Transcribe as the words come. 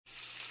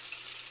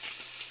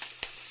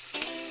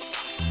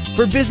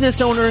For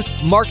business owners,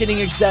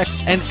 marketing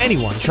execs, and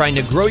anyone trying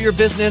to grow your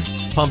business,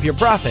 pump your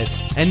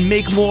profits, and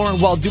make more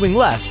while doing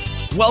less,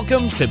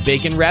 welcome to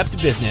Bacon Wrapped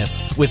Business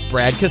with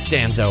Brad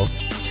Costanzo.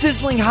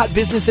 Sizzling hot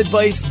business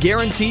advice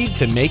guaranteed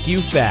to make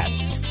you fat.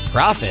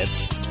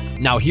 Profits?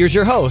 Now here's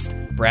your host,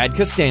 Brad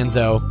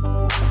Costanzo.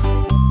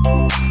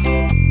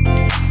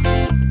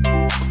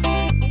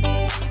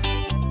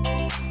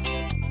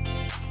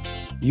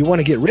 You want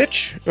to get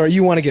rich or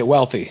you want to get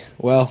wealthy?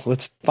 Well,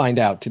 let's find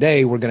out.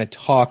 Today, we're going to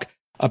talk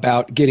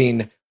about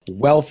getting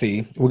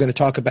wealthy. We're going to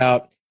talk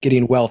about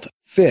getting wealth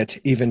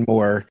fit even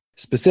more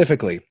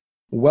specifically.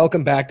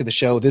 Welcome back to the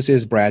show. This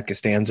is Brad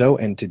Costanzo,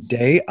 and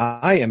today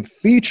I am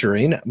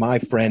featuring my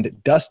friend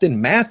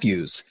Dustin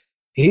Mathews.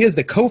 He is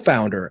the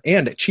co-founder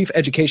and chief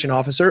education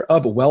officer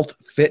of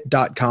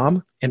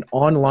WealthFit.com, an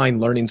online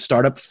learning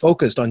startup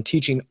focused on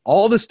teaching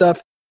all the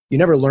stuff you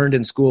never learned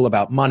in school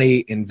about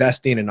money,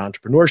 investing, and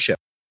entrepreneurship.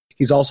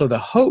 He's also the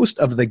host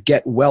of the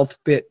Get Wealth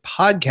Fit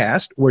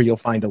podcast, where you'll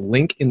find a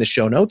link in the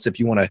show notes if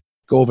you want to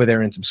go over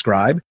there and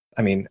subscribe.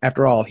 I mean,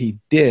 after all, he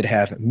did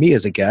have me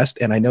as a guest,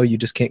 and I know you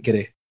just can't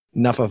get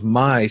enough of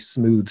my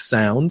smooth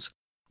sounds,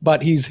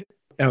 but he's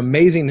an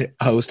amazing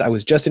host. I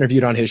was just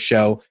interviewed on his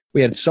show.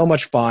 We had so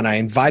much fun. I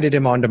invited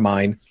him onto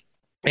mine,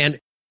 and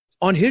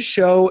on his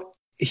show,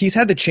 he's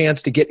had the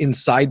chance to get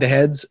inside the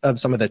heads of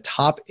some of the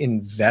top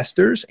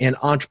investors and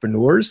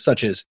entrepreneurs,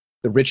 such as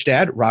the rich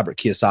dad, Robert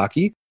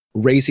Kiyosaki,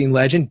 racing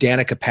legend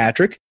Danica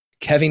Patrick,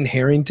 Kevin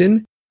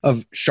Harrington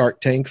of Shark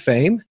Tank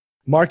fame,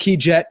 Marquis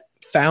Jet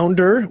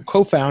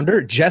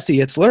co-founder Jesse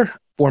Itzler,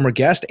 former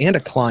guest and a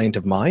client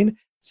of mine,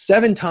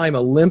 7-time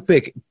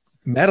Olympic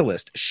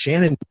medalist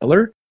Shannon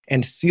Miller,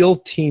 and SEAL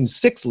Team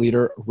 6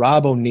 leader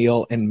Rob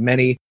O'Neill, and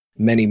many,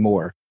 many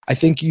more. I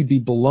think you'd be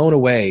blown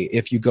away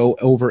if you go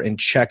over and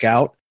check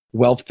out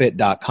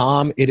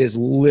WealthFit.com. It is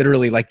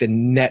literally like the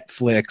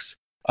Netflix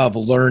of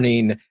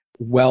learning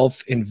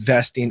wealth,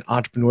 investing,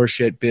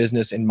 entrepreneurship,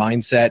 business, and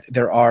mindset.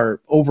 There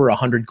are over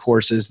 100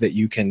 courses that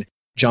you can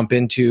jump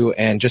into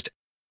and just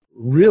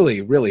really,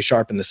 really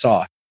sharpen the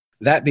saw.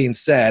 That being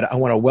said, I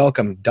want to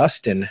welcome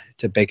Dustin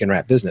to Bacon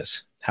Wrap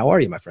Business. How are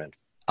you, my friend?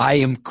 I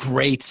am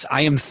great.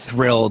 I am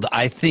thrilled.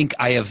 I think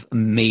I have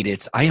made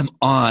it. I am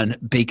on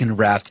Bacon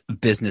Wrapped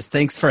Business.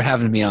 Thanks for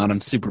having me on.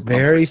 I'm super pumped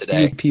for today.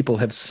 Very few people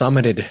have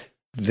summited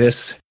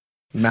this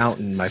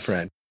mountain, my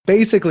friend.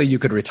 Basically, you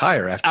could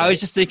retire after. I was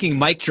just thinking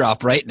mic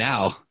drop right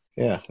now.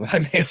 Yeah, I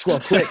may as well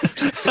quit.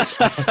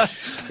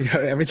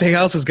 Everything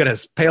else is going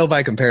to pale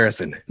by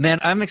comparison. Man,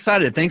 I'm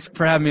excited. Thanks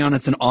for having me on.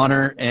 It's an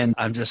honor, and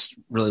I'm just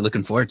really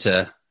looking forward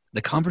to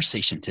the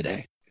conversation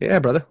today. Yeah,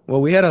 brother. Well,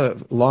 we had a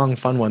long,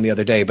 fun one the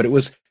other day, but it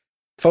was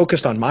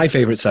focused on my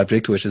favorite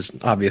subject, which is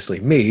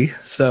obviously me.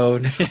 So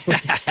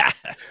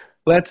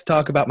let's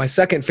talk about my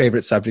second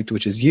favorite subject,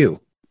 which is you.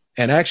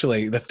 And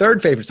actually, the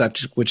third favorite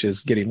subject, which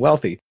is getting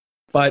wealthy.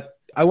 But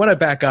I want to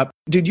back up.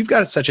 Dude, you've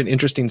got such an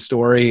interesting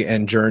story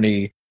and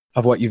journey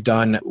of what you've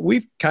done.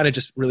 We've kind of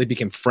just really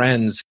became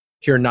friends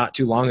here not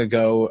too long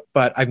ago,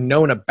 but I've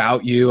known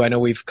about you. I know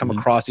we've come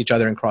across each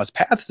other and crossed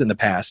paths in the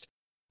past,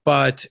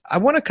 but I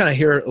want to kind of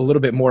hear a little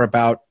bit more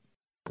about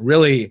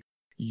really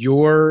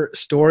your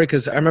story,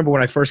 because I remember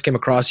when I first came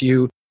across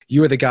you,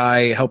 you were the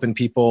guy helping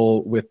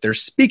people with their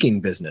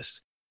speaking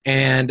business.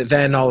 And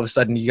then all of a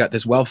sudden you got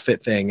this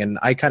WealthFit thing, and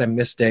I kind of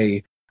missed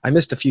a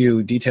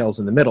few details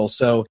in the middle.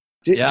 So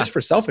just for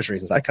selfish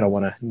reasons, I kind of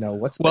want to know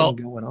what's been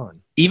going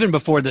on. Even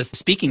before the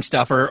speaking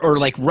stuff, or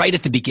like right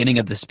at the beginning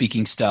of the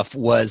speaking stuff,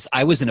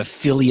 I was an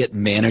affiliate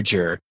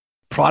manager,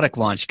 product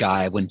launch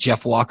guy when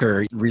Jeff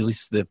Walker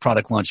released the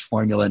product launch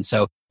formula. And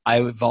so I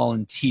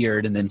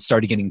volunteered and then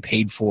started getting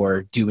paid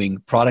for doing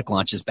product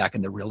launches back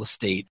in the real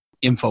estate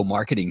info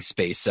marketing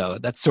space. So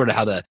that's sort of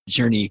how the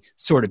journey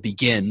sort of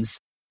begins.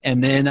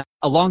 And then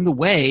along the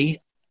way,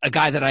 a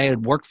guy that I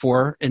had worked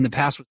for in the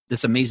past was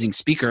this amazing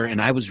speaker,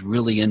 and I was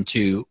really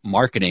into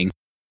marketing.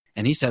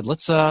 And he said,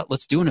 let's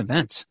do an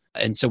event.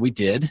 And so we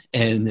did,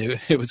 and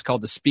it was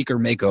called the Speaker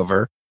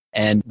Makeover.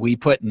 And we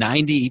put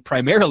 90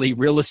 primarily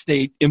real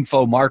estate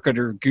info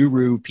marketer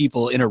guru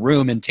people in a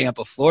room in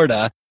Tampa,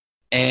 Florida,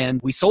 and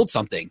we sold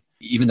something,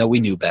 even though we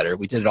knew better.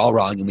 We did it all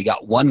wrong, and we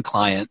got one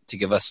client to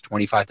give us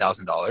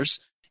 $25,000.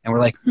 And we're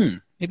like,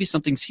 maybe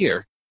something's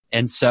here.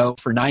 And so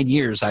for 9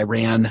 years, I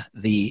ran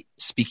the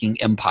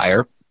speaking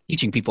empire,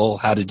 teaching people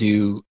how to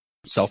do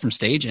sell from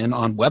stage and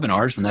on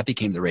webinars when that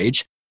became the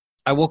rage.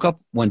 I woke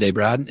up one day,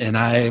 Brad, and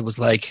I was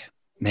like,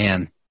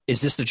 man, is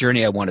this the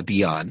journey I want to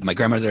be on? My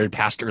grandmother had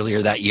passed earlier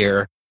that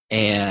year,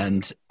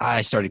 and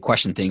I started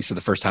questioning things for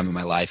the first time in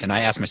my life. And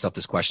I asked myself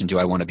this question, do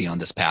I want to be on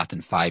this path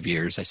in 5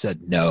 years? I said,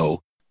 no.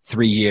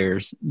 3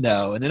 years,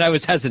 no. And then I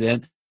was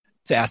hesitant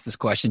to ask this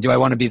question, do I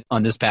want to be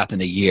on this path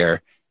in a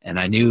year? And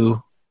I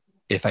knew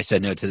if I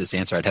said no to this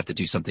answer, I'd have to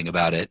do something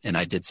about it. And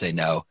I did say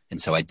no. And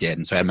so I did.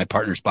 And so I had my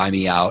partners buy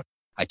me out.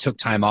 I took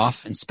time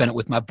off and spent it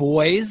with my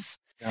boys.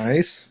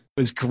 Nice. It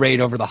was great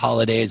over the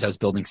holidays. I was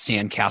building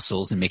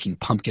sandcastles and making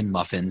pumpkin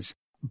muffins.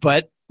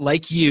 But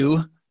like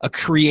you, a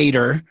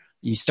creator,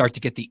 you start to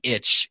get the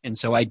itch. And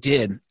so I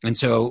did. And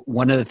so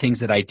one of the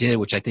things that I did,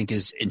 which I think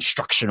is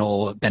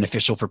instructional,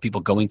 beneficial for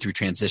people going through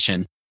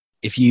transition,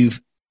 if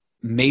you've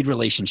made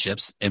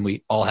relationships, and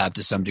we all have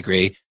to some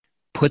degree,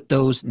 put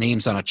those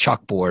names on a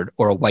chalkboard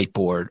or a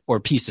whiteboard or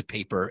a piece of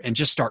paper and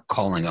just start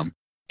calling them.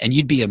 And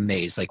you'd be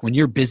amazed. Like when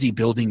you're busy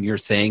building your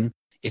thing,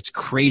 it's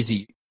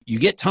crazy. You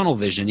get tunnel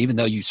vision, even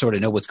though you sort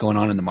of know what's going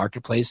on in the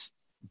marketplace,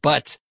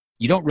 but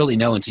you don't really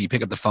know until you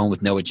pick up the phone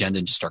with no agenda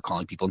and just start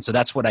calling people. And so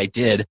that's what I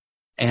did.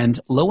 And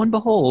lo and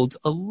behold,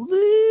 a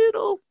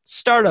little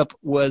startup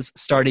was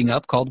starting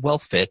up called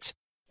WealthFit.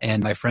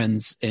 And my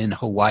friends in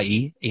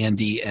Hawaii,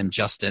 Andy and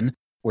Justin,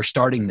 were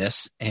starting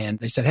this. And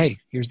they said, hey,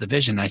 here's the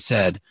vision. I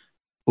said,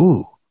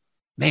 ooh,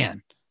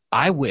 man,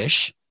 I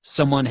wish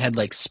someone had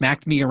like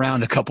smacked me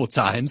around a couple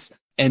times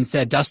and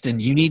said, Dustin,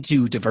 you need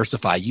to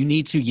diversify. You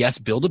need to, yes,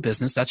 build a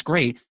business. That's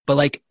great. But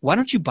like, why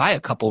don't you buy a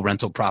couple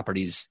rental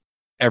properties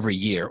every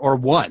year or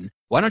one?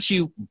 Why don't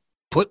you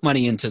put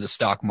money into the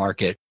stock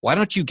market? Why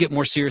don't you get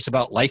more serious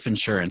about life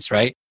insurance,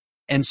 right?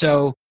 And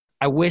so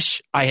I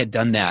wish I had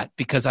done that,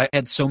 because I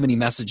had so many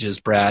messages,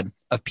 Brad,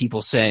 of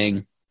people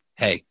saying,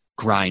 hey,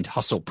 grind,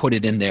 hustle, put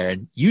it in there.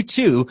 And you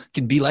too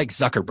can be like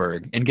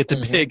Zuckerberg and get the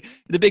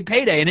big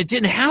payday. And it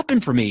didn't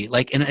happen for me.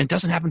 And it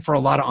doesn't happen for a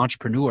lot of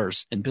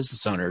entrepreneurs and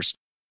business owners.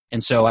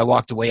 And so I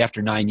walked away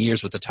after 9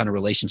 years with a ton of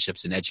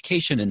relationships and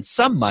education and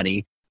some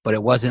money, but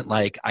it wasn't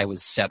like I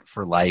was set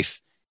for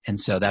life. And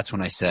so that's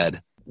when I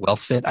said,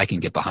 WealthFit, I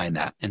can get behind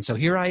that. And so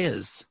here I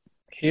is.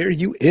 Here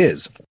you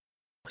is.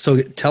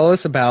 So tell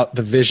us about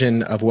the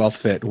vision of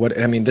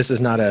WealthFit. This is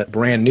not a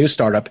brand new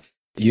startup.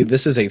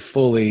 This is a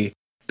fully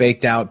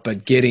baked out,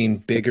 but getting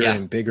bigger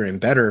and bigger and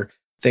better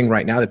thing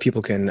right now that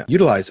people can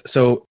utilize.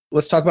 So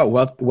let's talk about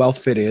what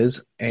WealthFit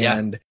is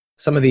and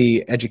some of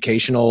the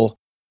educational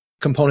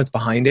components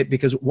behind it,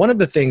 because one of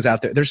the things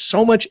out there's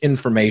so much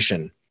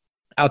information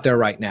out there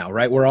right now,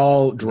 right? We're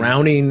all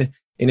drowning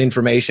in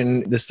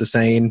information, this is the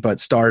saying, but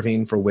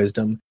starving for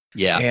wisdom.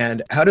 Yeah.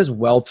 And how does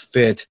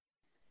WealthFit,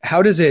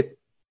 how does it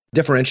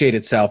differentiate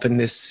itself in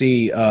this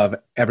sea of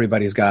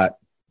everybody's got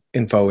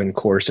info and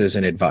courses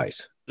and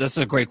advice? That's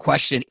a great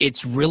question.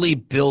 It's really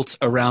built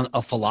around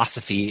a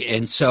philosophy.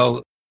 And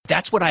so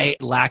that's what I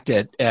lacked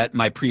at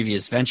my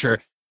previous venture.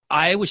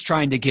 I was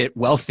trying to get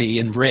wealthy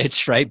and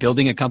rich, right?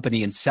 Building a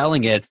company and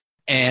selling it.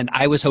 And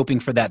I was hoping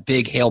for that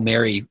big Hail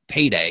Mary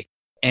payday.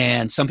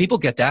 And some people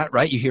get that,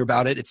 right? You hear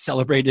about it. It's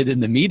celebrated in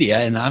the media.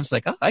 And I was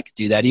like, oh, I could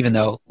do that, even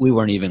though we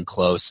weren't even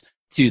close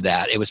to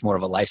that. It was more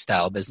of a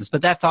lifestyle business.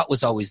 But that thought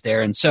was always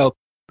there. And so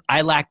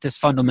I lacked this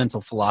fundamental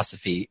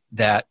philosophy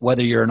that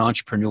whether you're an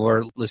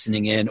entrepreneur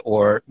listening in,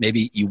 or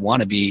maybe you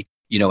want to be,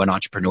 an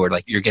entrepreneur,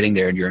 like you're getting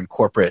there and you're in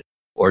corporate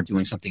or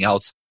doing something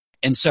else.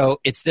 And so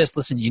it's this,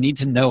 listen, you need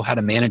to know how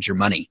to manage your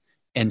money.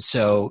 And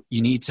so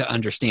you need to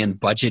understand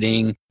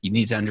budgeting. You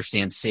need to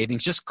understand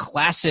savings, just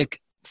classic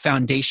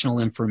foundational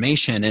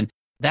information. And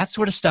that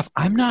sort of stuff,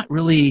 I'm not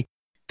really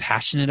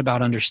passionate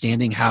about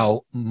understanding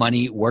how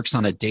money works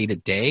on a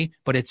day-to-day,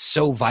 but it's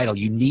so vital.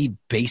 You need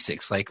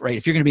basics. Like, right,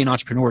 if you're going to be an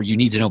entrepreneur, you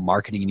need to know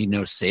marketing, you need to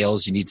know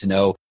sales, you need to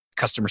know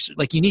customers,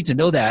 like you need to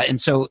know that.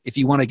 And so if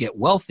you want to get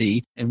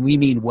wealthy, and we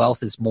mean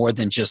wealth is more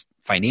than just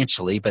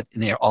financially, but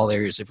in all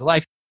areas of your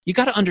life, you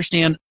got to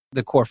understand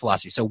the core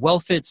philosophy. So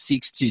WealthFit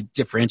seeks to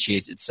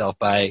differentiate itself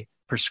by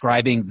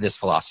prescribing this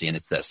philosophy. And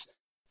it's this: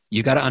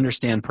 you got to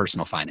understand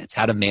personal finance,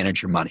 how to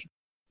manage your money.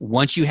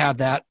 Once you have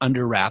that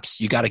under wraps,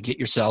 you got to get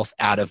yourself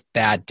out of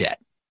bad debt.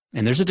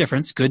 And there's a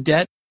difference. Good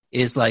debt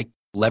is like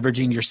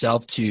leveraging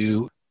yourself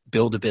to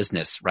build a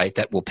business, right?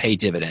 That will pay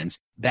dividends.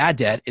 Bad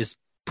debt is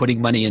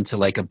putting money into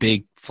like a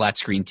big flat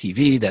screen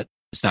TV that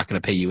is not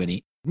going to pay you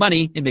any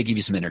money. It may give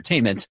you some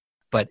entertainment,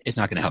 but it's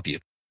not going to help you.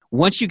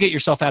 Once you get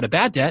yourself out of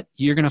bad debt,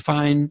 you're going to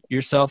find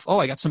yourself, oh,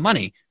 I got some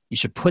money. You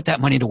should put that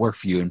money to work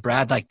for you. And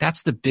Brad, like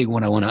that's the big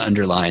one I want to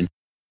underline.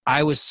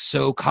 I was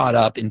so caught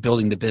up in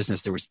building the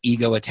business. There was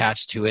ego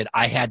attached to it.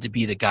 I had to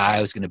be the guy.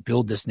 I was going to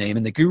build this name.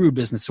 And the guru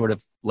business sort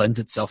of lends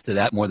itself to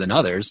that more than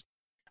others.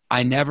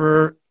 I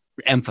never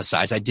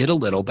emphasized, I did a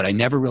little, but I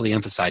never really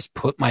emphasized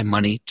put my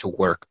money to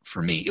work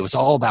for me. It was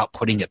all about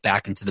putting it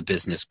back into the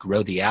business,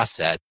 grow the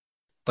asset.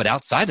 But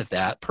outside of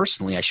that,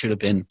 personally, I should have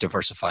been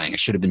diversifying. I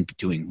should have been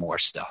doing more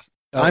stuff.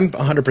 I'm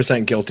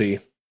 100% guilty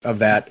of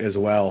that as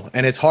well.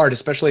 And it's hard,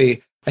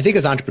 especially I think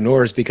as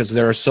entrepreneurs, because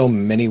there are so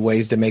many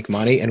ways to make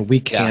money and we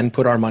can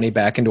put our money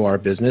back into our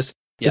business.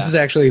 This is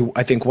actually,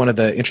 I think, one of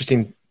the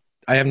interesting,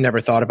 I have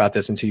never thought about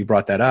this until you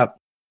brought that up,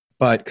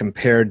 but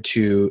compared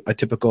to a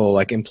typical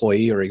like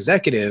employee or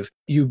executive,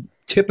 you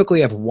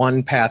typically have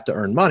one path to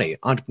earn money.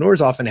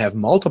 Entrepreneurs often have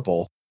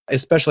multiple,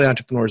 especially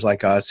entrepreneurs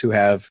like us who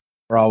are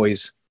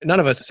always, none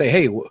of us say,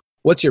 hey,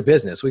 what's your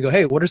business? We go,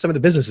 hey, what are some of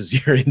the businesses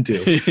you're into?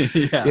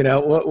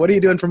 What are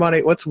you doing for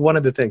money? What's one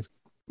of the things?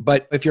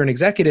 But if you're an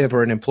executive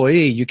or an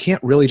employee, you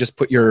can't really just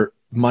put your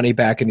money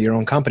back into your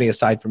own company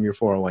aside from your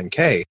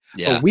 401k.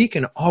 Yeah. But we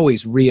can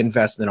always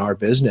reinvest in our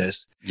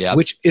business,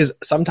 which is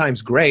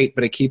sometimes great,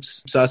 but it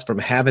keeps us from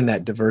having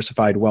that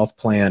diversified wealth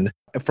plan,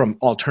 from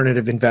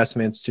alternative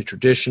investments to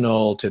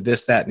traditional to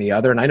this, that, and the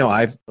other. And I know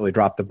I've really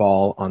dropped the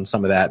ball on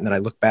some of that. And then I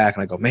look back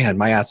and I go, man,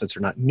 my assets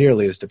are not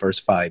nearly as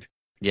diversified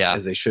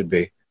as they should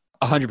be.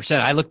 100%.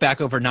 I look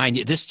back over 9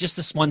 years.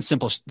 This one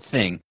simple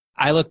thing.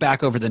 I look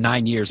back over the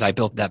 9 years I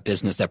built that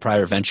business, that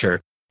prior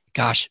venture.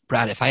 Gosh,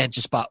 Brad, if I had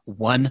just bought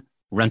one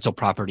rental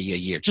property a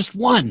year, just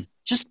one,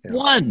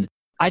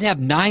 I'd have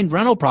 9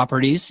 rental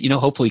properties,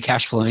 hopefully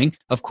cash flowing,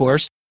 of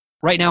course.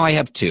 Right now I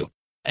have 2.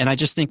 And I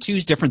just think 2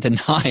 is different than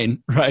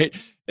 9, right?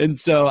 And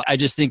so I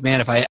just think,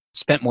 man, if I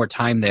spent more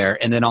time there,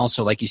 and then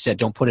also, like you said,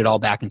 don't put it all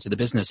back into the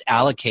business,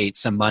 allocate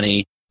some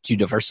money to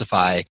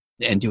diversify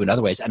and do it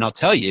other ways. And I'll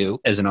tell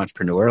you, as an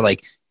entrepreneur,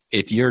 like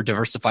if you're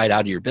diversified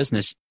out of your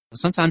business,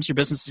 sometimes your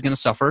business is going to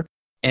suffer.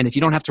 And if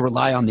you don't have to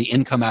rely on the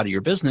income out of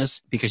your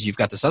business because you've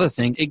got this other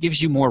thing, it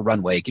gives you more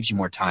runway. It gives you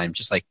more time,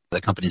 just like the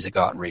companies that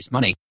go out and raise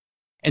money.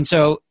 And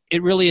so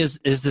it really is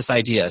this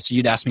idea. So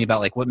you'd ask me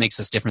about like what makes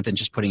us different than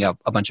just putting out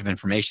a bunch of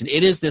information.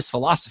 It is this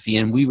philosophy.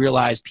 And we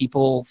realize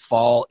people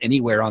fall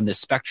anywhere on this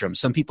spectrum.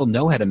 Some people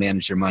know how to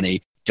manage their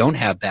money, don't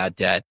have bad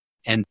debt,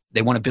 and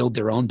they want to build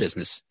their own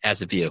business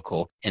as a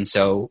vehicle. And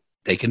so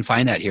they can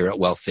find that here at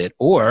WealthFit.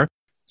 Or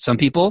some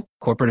people,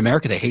 corporate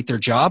America, they hate their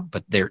job,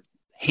 but they're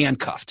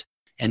handcuffed.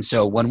 And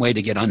so one way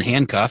to get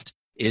unhandcuffed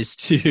is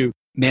to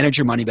manage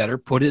your money better,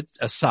 put it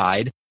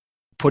aside,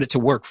 put it to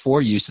work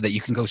for you so that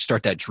you can go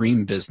start that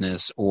dream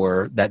business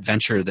or that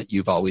venture that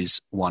you've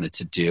always wanted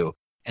to do.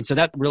 And so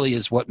that really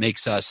is what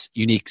makes us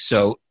unique.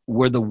 So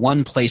we're the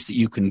one place that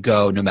you can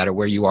go no matter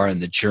where you are in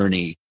the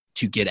journey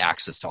to get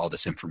access to all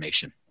this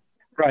information.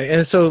 Right.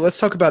 And so let's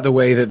talk about the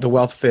way that the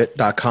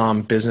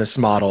wealthfit.com business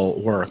model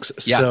works.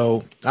 Yeah.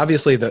 So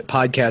obviously the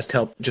podcast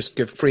help just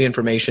give free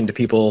information to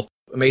people,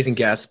 amazing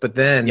guests. But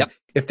then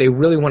if they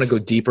really want to go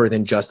deeper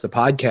than just the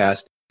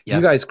podcast, you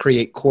guys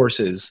create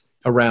courses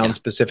around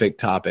specific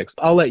topics.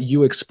 I'll let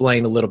you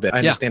explain a little bit. I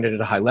understand it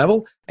at a high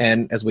level.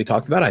 And as we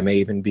talked about, I may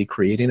even be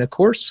creating a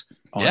course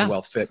on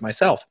WealthFit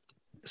myself.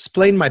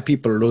 Explain my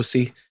people,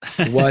 Lucy,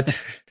 what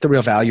the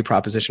real value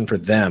proposition for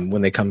them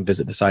when they come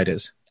visit the site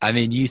is. I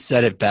mean, you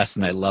said it best,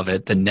 and I love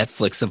it. The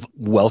Netflix of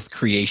wealth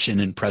creation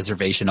and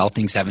preservation, all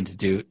things having to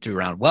do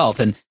around wealth.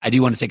 And I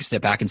do want to take a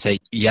step back and say,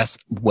 yes,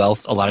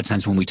 wealth, a lot of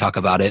times when we talk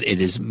about it, it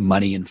is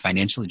money and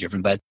financially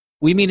driven, but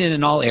we mean it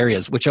in all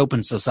areas, which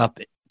opens us up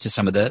to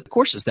some of the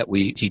courses that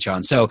we teach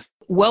on. So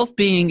wealth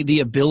being the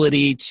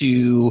ability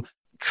to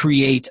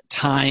create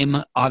time,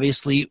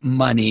 obviously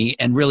money,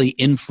 and really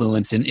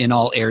influence in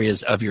all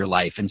areas of your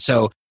life. And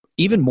so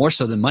even more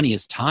so than money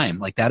is time,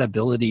 like that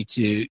ability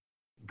to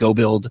go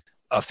build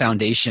a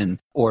foundation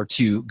or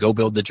to go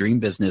build the dream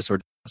business or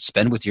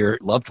spend with your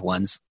loved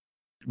ones.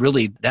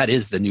 Really, that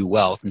is the new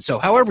wealth. And so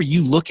however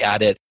you look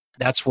at it,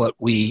 that's what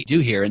we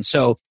do here. And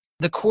so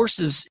the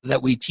courses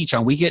that we teach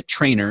on, we get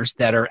trainers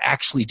that are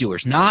actually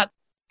doers, not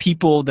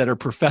people that are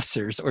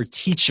professors or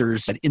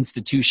teachers at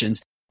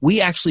institutions. We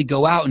actually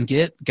go out and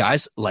get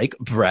guys like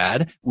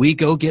Brad. We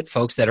go get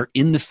folks that are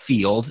in the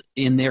field,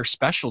 in their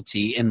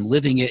specialty, and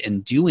living it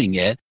and doing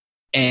it.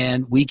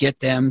 And we get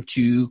them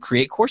to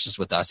create courses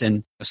with us.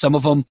 And some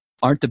of them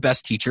aren't the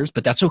best teachers,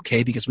 but that's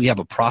okay because we have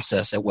a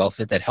process at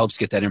WealthFit that helps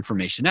get that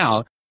information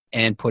out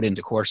and put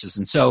into courses.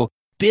 And so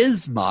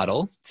biz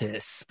model, to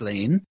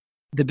explain,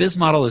 the biz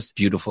model is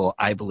beautiful,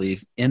 I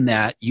believe, in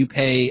that you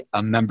pay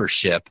a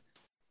membership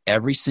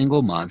every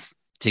single month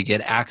to get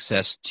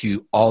access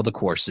to all the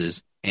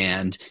courses.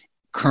 And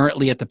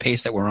currently at the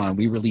pace that we're on,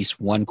 we release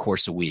one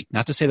course a week.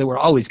 Not to say that we're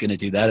always going to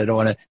do that. I don't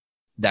want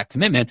that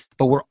commitment,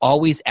 but we're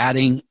always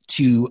adding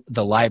to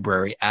the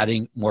library,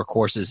 adding more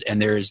courses,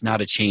 and there is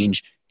not a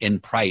change in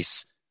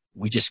price.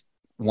 We just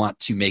want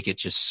to make it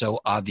just so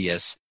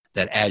obvious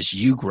that as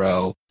you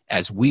grow,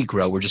 as we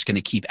grow, we're just going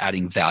to keep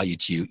adding value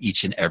to you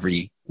each and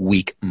every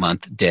week,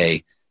 month,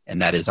 day.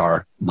 And that is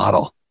our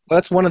model. Well,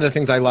 that's one of the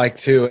things I like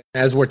too.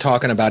 As we're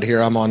talking about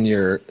here, I'm on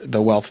the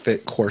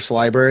WealthFit course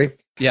library.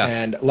 Yeah.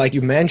 And like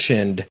you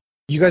mentioned,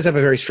 you guys have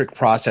a very strict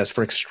process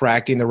for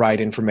extracting the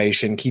right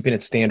information, keeping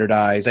it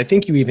standardized. I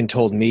think you even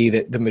told me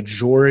that the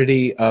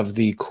majority of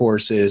the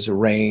courses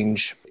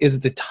range is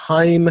the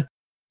time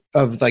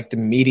of like the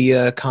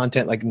media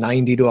content, like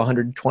 90 to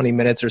 120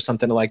 minutes or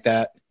something like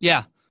that.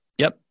 Yeah.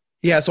 Yep.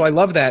 Yeah. So I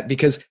love that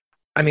because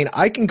I mean,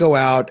 I can go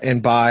out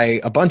and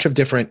buy a bunch of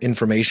different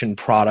information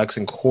products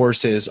and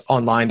courses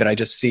online that I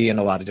just see in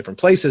a lot of different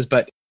places,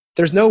 but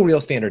there's no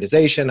real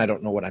standardization. I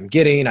don't know what I'm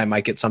getting. I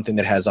might get something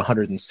that has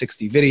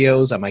 160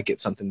 videos. I might get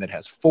something that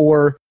has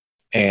 4.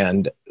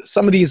 And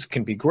some of these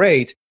can be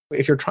great.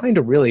 If you're trying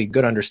to really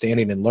good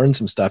understanding and learn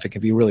some stuff, it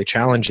can be really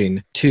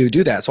challenging to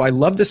do that. So I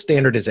love the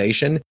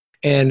standardization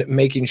and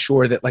making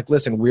sure that, like,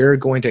 listen, we're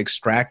going to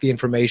extract the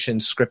information,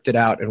 script it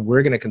out, and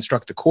we're going to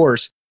construct the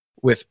course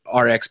with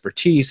our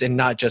expertise and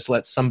not just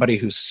let somebody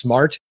who's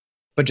smart,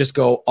 but just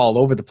go all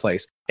over the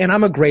place. And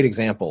I'm a great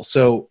example.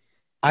 So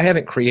I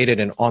haven't created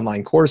an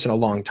online course in a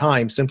long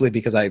time simply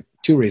because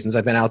two reasons.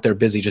 I've been out there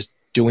busy just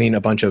doing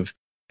a bunch of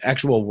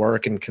actual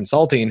work and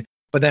consulting,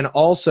 but then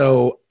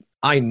also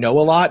I know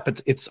a lot,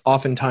 but it's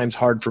oftentimes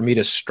hard for me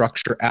to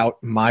structure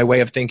out my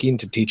way of thinking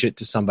to teach it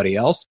to somebody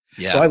else.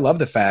 Yeah. So I love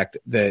the fact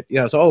that,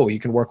 you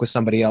can work with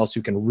somebody else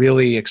who can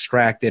really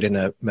extract it in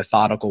a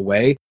methodical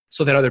way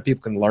so that other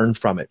people can learn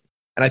from it.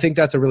 And I think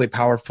that's a really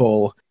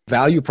powerful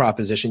value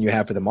proposition you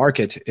have for the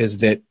market, is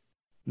that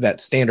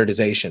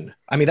standardization.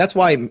 I mean, that's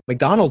why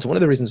McDonald's, one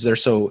of the reasons they're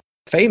so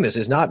famous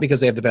is not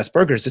because they have the best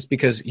burgers. It's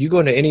because you go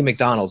into any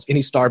McDonald's,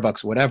 any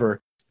Starbucks, whatever,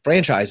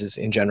 franchises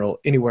in general,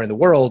 anywhere in the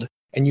world,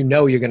 and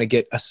you're going to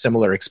get a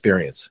similar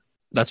experience.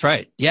 That's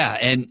right. Yeah.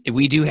 And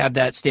we do have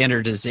that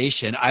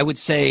standardization. I would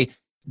say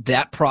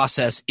that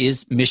process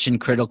is mission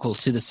critical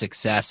to the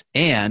success.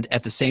 And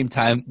at the same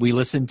time, we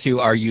listen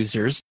to our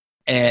users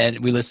and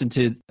we listen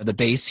to the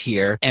base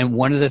here. And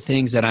one of the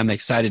things that I'm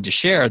excited to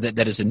share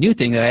that is a new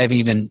thing that I haven't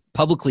even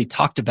publicly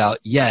talked about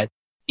yet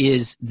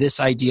is this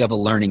idea of a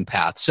learning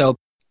path. So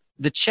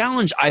the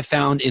challenge I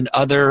found in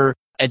other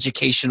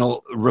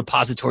educational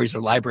repositories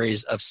or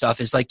libraries of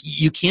stuff is like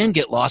you can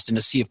get lost in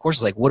a sea of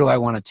courses. Like, what do I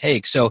want to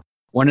take? So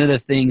one of the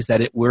things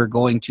that we're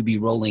going to be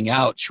rolling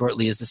out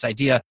shortly is this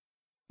idea.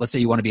 Let's say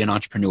you want to be an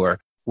entrepreneur.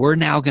 We're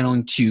now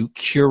going to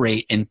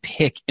curate and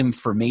pick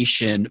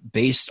information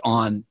based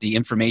on the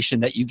information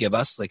that you give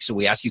us. Like, so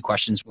we ask you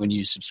questions when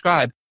you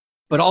subscribe,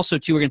 but also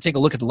too, we're going to take a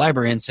look at the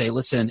library and say,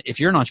 listen, if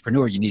you're an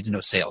entrepreneur, you need to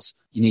know sales.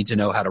 You need to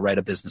know how to write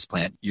a business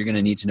plan. You're going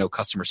to need to know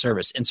customer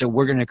service. And so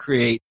we're going to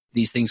create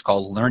these things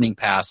called learning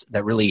paths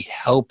that really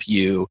help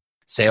you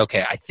say,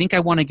 okay, I think I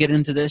want to get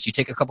into this. You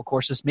take a couple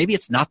courses. Maybe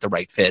it's not the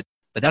right fit,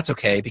 but that's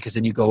okay, because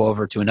then you go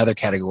over to another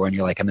category and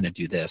you're like, I'm going to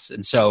do this.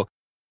 And so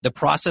the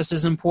process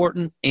is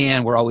important,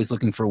 and we're always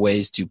looking for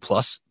ways to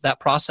plus that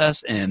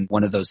process. And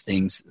one of those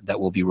things that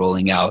we'll be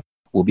rolling out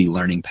will be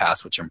learning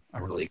paths, which I'm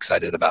really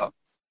excited about.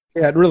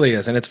 Yeah, it really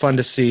is. And it's fun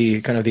to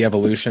see kind of the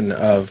evolution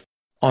of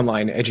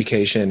online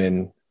education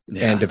and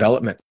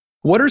development.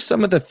 What are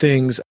some of the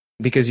things,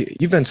 because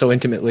you've been so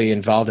intimately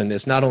involved in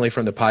this, not only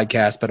from the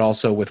podcast, but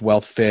also with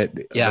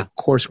WealthFit, the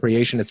course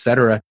creation, et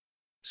cetera.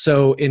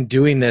 So in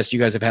doing this, you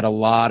guys have had a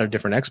lot of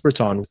different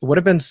experts on. What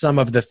have been some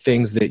of the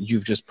things that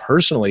you've just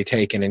personally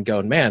taken and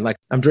gone, man, like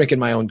I'm drinking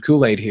my own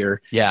Kool-Aid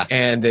here,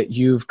 and that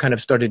you've kind of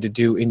started to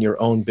do in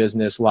your own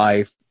business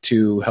life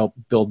to help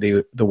build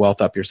the wealth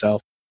up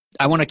yourself?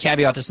 I want to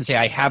caveat this and say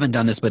I haven't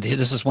done this, but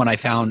this is one I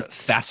found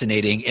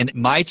fascinating. And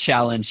my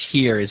challenge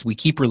here is we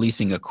keep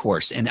releasing a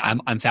course, and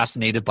I'm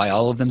fascinated by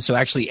all of them. So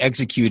actually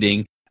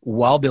executing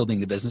while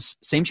building the business,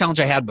 same challenge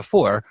I had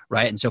before,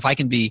 right? And so if I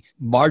can be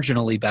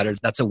marginally better,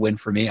 that's a win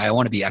for me. I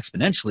want to be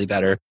exponentially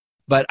better,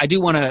 but I do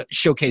want to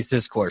showcase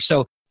this course.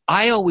 So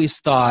I always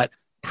thought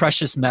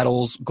precious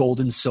metals, gold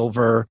and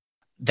silver,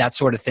 that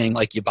sort of thing,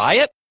 like you buy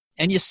it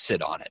and you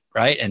sit on it,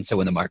 right? And so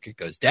when the market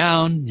goes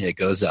down, it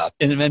goes up,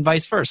 and then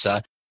vice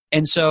versa.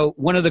 And so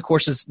one of the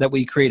courses that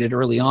we created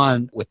early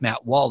on with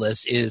Matt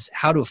Wallace is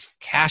how to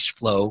cash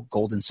flow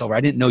gold and silver.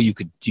 I didn't know you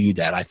could do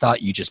that. I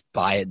thought you just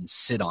buy it and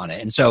sit on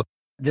it. And so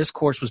this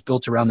course was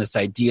built around this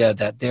idea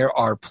that there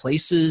are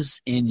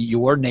places in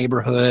your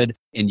neighborhood,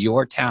 in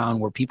your town,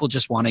 where people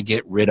just want to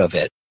get rid of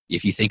it.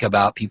 If you think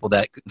about people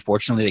that,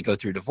 unfortunately, they go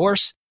through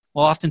divorce,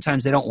 well,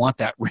 oftentimes they don't want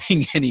that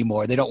ring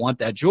anymore. They don't want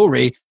that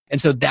jewelry.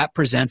 And so that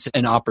presents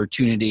an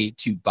opportunity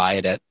to buy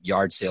it at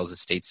yard sales,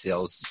 estate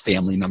sales,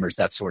 family members,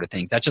 that sort of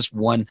thing. That's just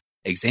one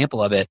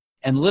example of it.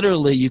 And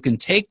literally you can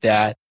take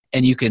that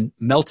and you can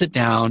melt it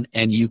down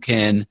and you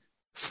can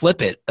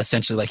flip it,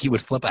 essentially like you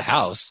would flip a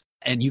house,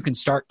 and you can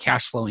start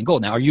cash flowing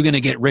gold. Now, are you going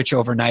to get rich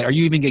overnight? Are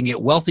you even going to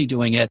get wealthy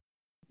doing it?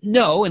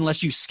 No,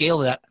 unless you scale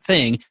that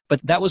thing.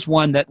 But that was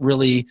one that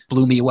really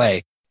blew me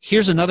away.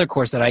 Here's another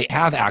course that I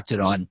have acted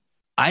on.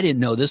 I didn't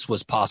know this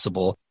was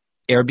possible.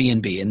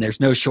 Airbnb. And there's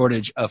no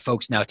shortage of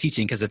folks now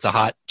teaching because it's a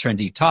hot,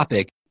 trendy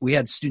topic. We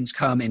had students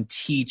come and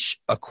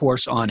teach a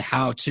course on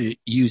how to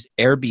use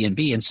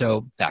Airbnb. And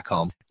so back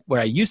home,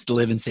 where I used to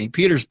live in St.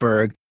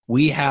 Petersburg,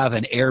 we have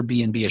an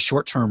Airbnb, a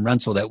short-term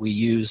rental that we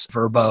use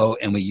Vrbo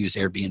and we use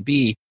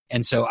Airbnb.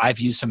 And so I've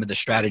used some of the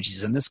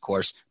strategies in this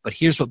course, but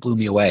here's what blew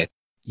me away.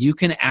 You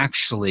can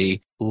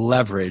actually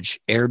leverage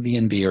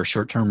Airbnb or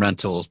short-term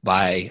rentals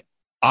by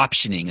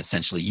optioning,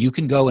 essentially. You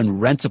can go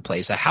and rent a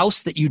place, a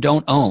house that you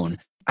don't own.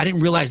 I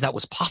didn't realize that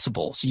was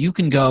possible. So you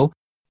can go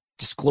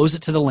disclose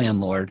it to the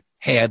landlord.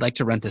 Hey, I'd like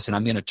to rent this and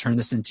I'm going to turn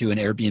this into an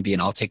Airbnb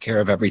and I'll take care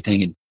of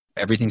everything and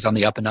everything's on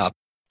the up and up.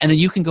 And then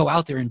you can go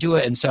out there and do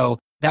it. And so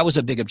that was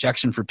a big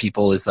objection for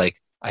people, is like,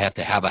 I have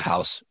to have a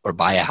house or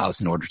buy a house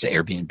in order to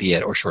Airbnb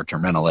it or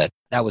short-term rental it.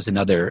 That was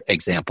another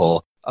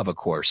example of a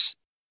course.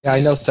 Yeah,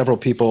 I know several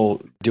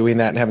people doing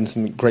that and having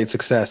some great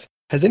success.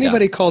 Has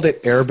anybody called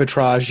it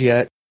arbitrage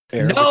yet?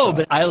 Arbitrage. No,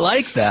 but I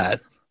like that.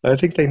 I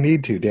think they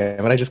need to,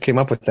 damn it. I just came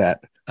up with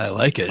that. I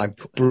like it. My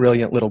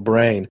brilliant little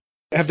brain.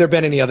 Have there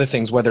been any other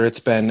things, whether it's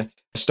been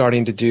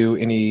starting to do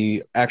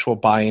any actual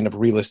buying of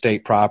real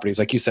estate properties?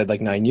 Like you said,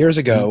 like 9 years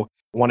ago,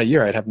 one a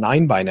year. I'd have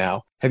 9 by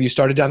now. Have you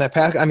started down that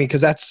path? I mean,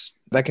 because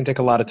that can take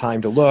a lot of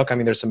time to look. I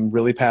mean, there's some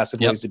really passive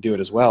ways to do it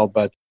as well.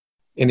 But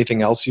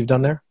anything else you've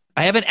done there?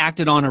 I haven't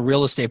acted on a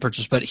real estate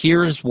purchase, but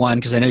here's one,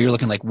 because I know you're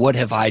looking like, what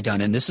have I done?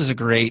 And this is a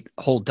great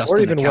hold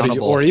Dustin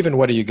accountable. Or even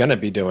what are you going to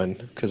be doing?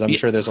 Because I'm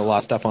sure there's a lot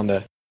of stuff on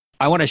the...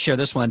 I want to share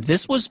this one.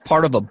 This was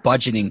part of a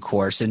budgeting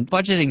course, and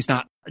budgeting's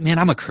not, man,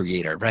 I'm a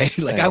creator, right?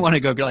 Like I want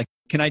to go like,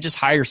 can I just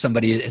hire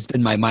somebody? It's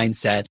been my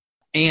mindset,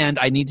 and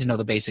I need to know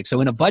the basics.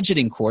 So in a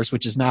budgeting course,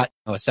 which is not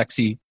a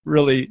sexy,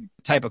 really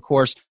type of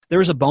course, there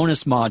was a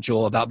bonus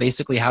module about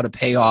basically how to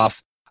pay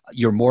off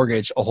your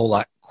mortgage a whole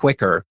lot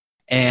quicker.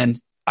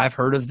 And I've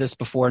heard of this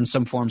before in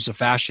some forms of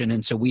fashion.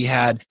 And so we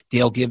had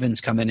Dale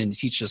Givens come in and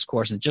teach this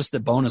course. And just the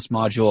bonus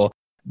module,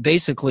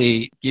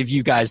 basically give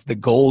you guys the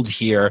gold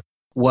here,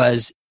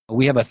 was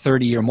we have a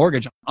 30-year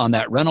mortgage on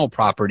that rental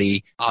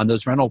property, on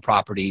those rental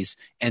properties.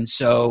 And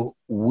so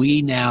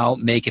we now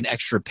make an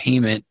extra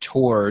payment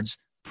towards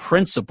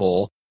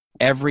principal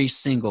every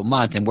single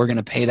month. And we're going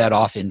to pay that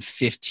off in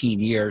 15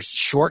 years,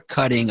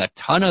 shortcutting a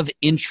ton of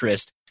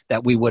interest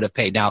that we would have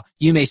paid. Now,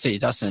 you may say,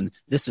 Dustin,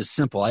 this is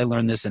simple. I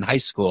learned this in high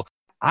school.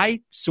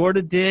 I sort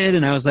of did.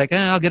 And I was like,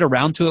 I'll get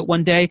around to it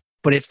one day.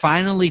 But it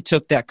finally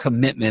took that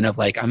commitment of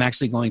like, I'm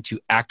actually going to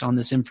act on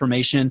this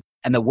information.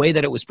 And the way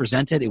that it was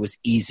presented, it was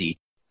easy.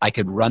 I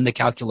could run the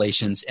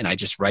calculations and I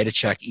just write a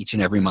check each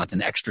and every month,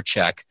 an extra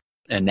check.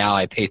 And now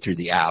I pay through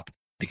the app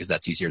because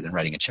that's easier than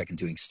writing a check and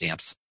doing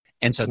stamps.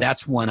 And so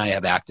that's one I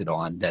have acted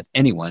on that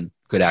anyone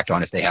could act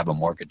on if they have a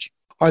mortgage.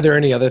 Are there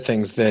any other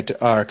things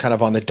that are kind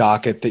of on the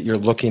docket that you're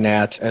looking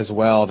at as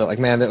well that like,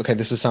 man, okay,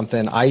 this is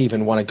something I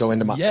even want to go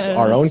into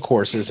our own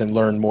courses and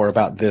learn more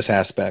about this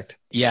aspect?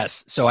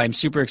 Yes. So I'm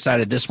super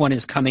excited. This one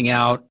is coming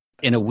out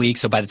in a week.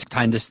 So by the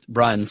time this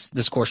runs,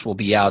 this course will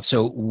be out.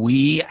 So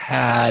we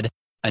had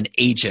an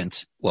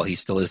agent. Well, he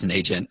still is an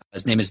agent.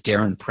 His name is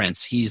Darren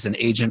Prince. He's an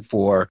agent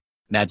for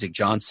Magic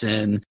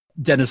Johnson,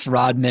 Dennis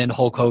Rodman,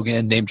 Hulk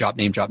Hogan, name drop,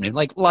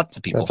 like lots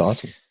of people. That's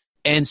awesome.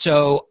 And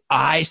so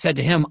I said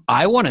to him,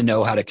 I want to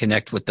know how to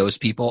connect with those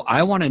people.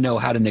 I want to know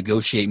how to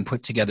negotiate and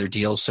put together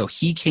deals. So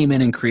he came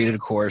in and created a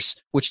course,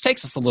 which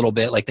takes us a little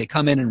bit. Like they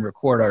come in and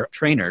record our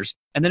trainers,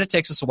 and then it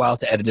takes us a while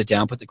to edit it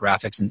down, put the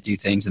graphics and do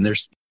things. And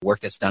there's work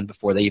that's done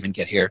before they even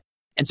get here.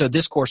 And so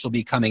this course will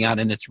be coming out,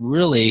 and it's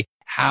really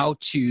how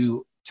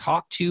to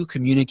talk to,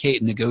 communicate,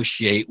 and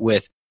negotiate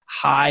with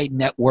high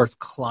net worth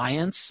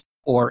clients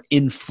or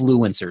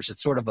influencers.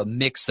 It's sort of a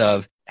mix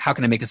of how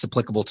can I make this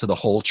applicable to the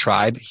whole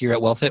tribe here at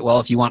WealthFit?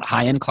 Well, if you want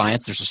high-end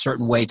clients, there's a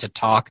certain way to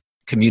talk,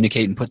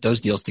 communicate, and put those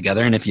deals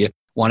together. And if you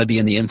want to be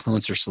in the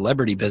influencer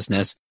celebrity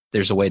business,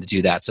 there's a way to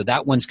do that. So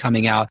that one's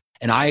coming out.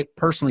 And I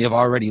personally have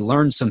already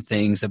learned some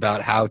things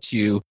about how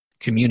to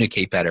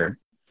communicate better.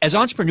 As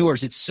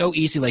entrepreneurs, it's so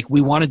easy. Like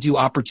we want to do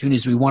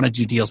opportunities, we want to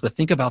do deals, but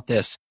think about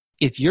this.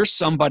 If you're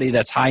somebody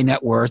that's high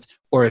net worth,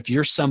 or if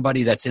you're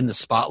somebody that's in the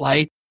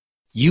spotlight,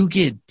 you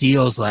get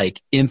deals like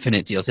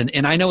infinite deals.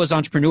 And I know as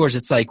entrepreneurs,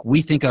 it's like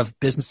we think of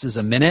businesses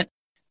a minute.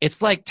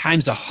 It's like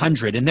times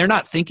 100, and they're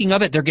not thinking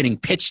of it. They're getting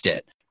pitched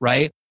it,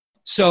 right?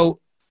 So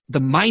the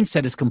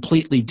mindset is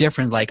completely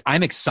different. Like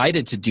I'm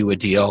excited to do a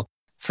deal.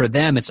 For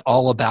them, it's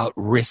all about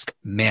risk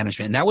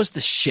management. And that was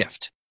the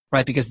shift,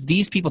 right? Because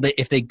these people,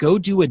 if they go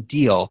do a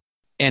deal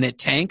and it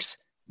tanks,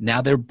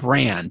 now their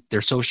brand,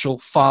 their social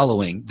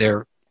following,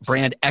 their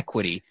brand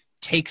equity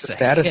takes a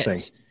status hit. Thing.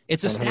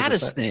 It's a 100%.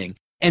 status thing.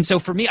 And so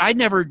for me, I'd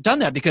never done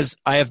that because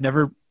I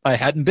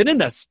hadn't been in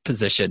that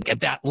position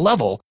at that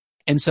level.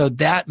 And so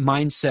that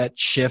mindset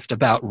shift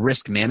about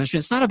risk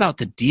management, it's not about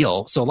the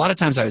deal. So a lot of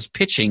times I was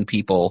pitching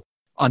people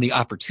on the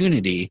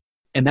opportunity,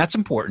 and that's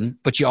important,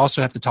 but you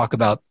also have to talk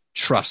about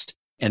trust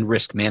and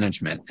risk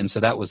management. And so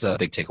that was a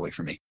big takeaway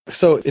for me.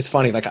 So it's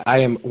funny, like I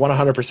am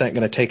 100%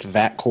 going to take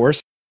that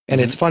course.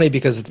 And it's funny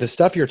because the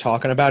stuff you're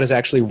talking about is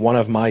actually one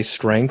of my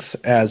strengths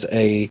as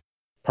a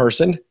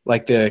person,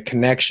 like the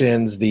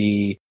connections,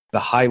 the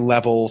high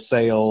level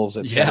sales,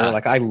 etc.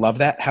 Like I love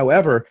that.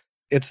 However,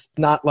 it's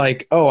not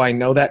like, oh, I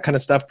know that kind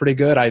of stuff pretty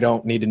good. I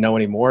don't need to know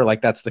anymore.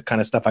 Like that's the kind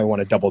of stuff I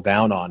want to double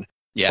down on.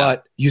 Yeah.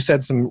 But you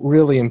said some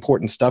really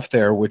important stuff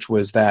there, which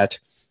was that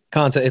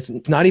concept.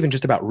 It's not even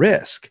just about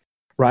risk,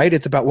 right?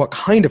 It's about what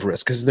kind of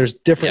risk, because there's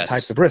different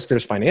types of risk.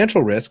 There's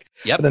financial risk,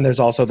 but then there's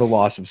also the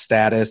loss of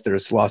status.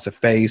 There's loss of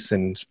face,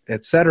 and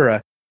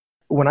etc.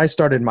 When I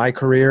started my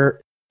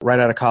career right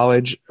out of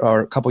college,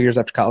 or a couple years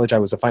after college, I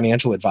was a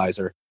financial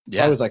advisor.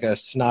 I was like a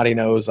snotty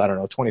nose,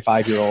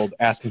 25-year-old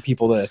asking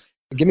people to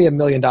give me $1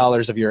 million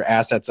of your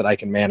assets that I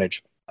can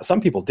manage.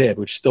 Some people did,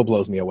 which still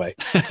blows me away.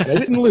 And I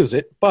didn't lose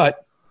it,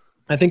 but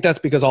I think that's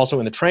because also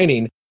in the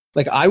training,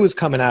 like I was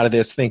coming out of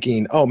this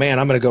thinking, oh man,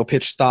 I'm going to go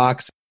pitch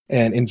stocks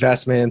and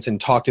investments and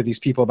talk to these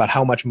people about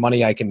how much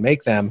money I can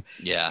make them.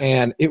 Yeah.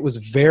 And it was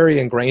very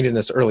ingrained in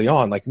us early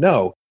on. Like,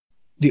 no,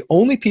 the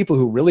only people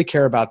who really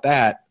care about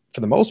that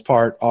for the most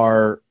part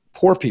are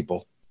poor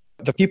people.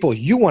 The people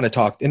you want to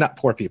talk to, not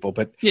poor people,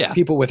 but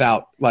people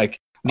without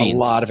like means. A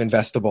lot of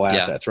investable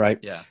assets, right?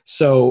 Yeah.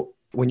 So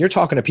when you're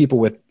talking to people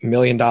with $1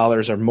 million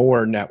or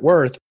more net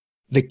worth,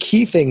 the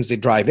key things they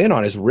drive in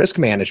on is risk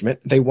management.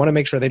 They want to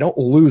make sure they don't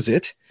lose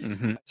it,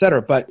 et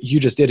cetera. But you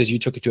just did is you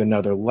took it to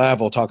another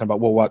level, talking about,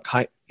 well, what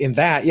kind in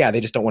that? Yeah, they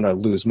just don't want to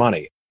lose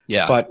money.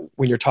 Yeah. But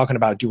when you're talking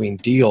about doing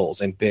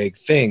deals and big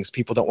things,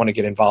 people don't want to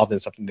get involved in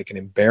something that can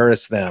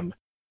embarrass them.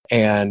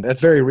 And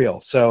that's very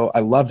real. So I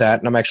love that.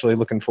 And I'm actually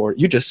looking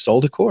forward. You just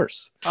sold a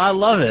course. I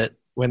love it.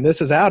 When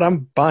this is out,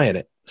 I'm buying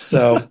it.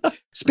 So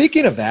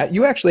speaking of that,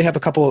 you actually have a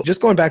couple,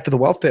 just going back to the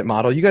WealthFit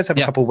model, you guys have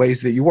a couple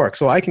ways that you work.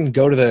 So I can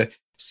go to the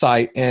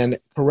site and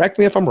correct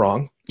me if I'm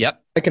wrong.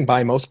 Yep. I can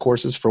buy most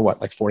courses for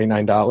what, like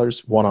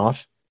 $49, one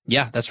off?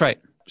 Yeah, that's right.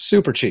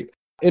 Super cheap.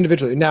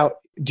 Individually. Now,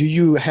 do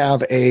you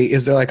have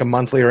is there like a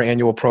monthly or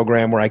annual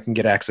program where I can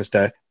get access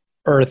to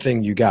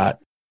everything you got?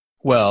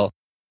 Well,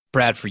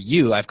 Brad, for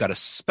you, I've got a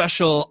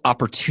special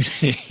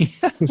opportunity.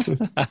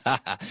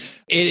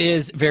 It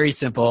is very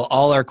simple.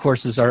 All our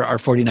courses are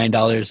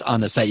 $49 on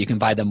the site. You can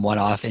buy them one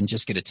off and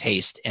just get a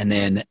taste. And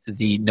then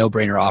the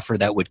no-brainer offer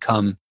that would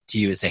come to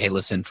you is say, hey,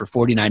 listen, for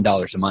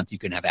 $49 a month, you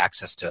can have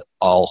access to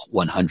all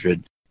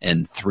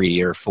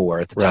 103 or 4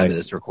 at the time of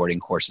this recording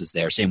courses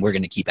there. Saying we're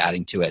going to keep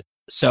adding to it.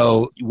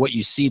 So what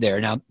you see there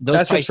now,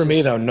 that's prices, just for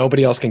me though.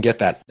 Nobody else can get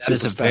that. That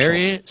is a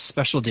very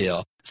special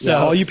deal. So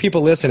all you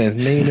people listening,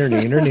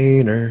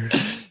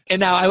 neener. And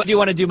now I do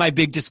want to do my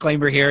big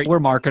disclaimer here. We're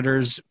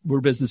marketers,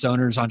 we're business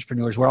owners,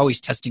 entrepreneurs. We're always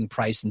testing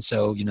price, and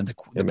so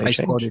the price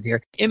quoted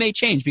here, it may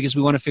change because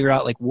we want to figure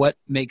out like what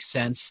makes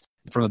sense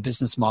from a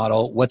business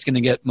model, what's going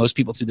to get most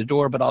people through the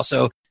door, but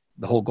also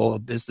the whole goal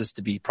of business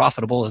to be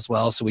profitable as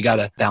well. So we got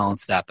to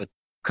balance that. But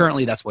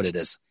currently, that's what it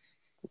is.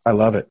 I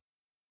love it.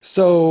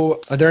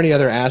 So are there any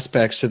other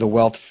aspects to the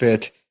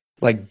WealthFit,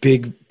 like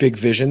big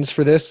visions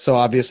for this? So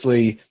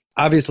obviously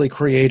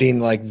creating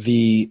like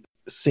the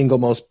single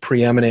most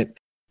preeminent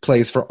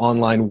place for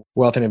online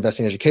wealth and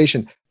investing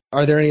education.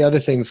 Are there any other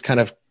things kind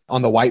of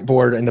on the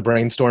whiteboard in the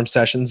brainstorm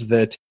sessions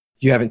that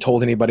you haven't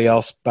told anybody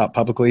else about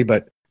publicly,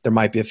 but there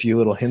might be a few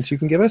little hints you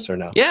can give us or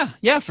no?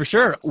 Yeah, for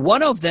sure.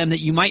 One of them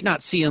that you might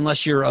not see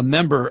unless you're a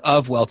member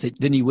of WealthFit,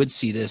 then you would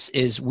see this,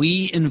 is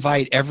we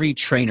invite every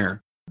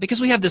trainer.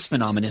 Because we have this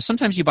phenomenon.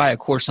 Sometimes you buy a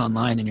course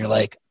online and you're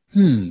like,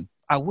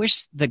 I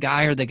wish the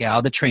guy or the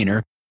gal, the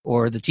trainer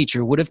or the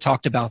teacher would have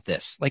talked about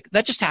this. Like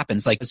that just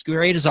happens. Like as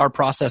great as our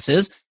process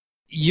is,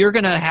 you're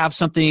going to have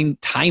something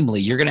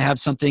timely. You're going to have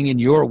something in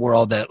your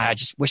world that I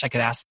just wish I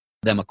could ask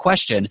them a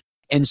question.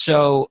 And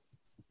so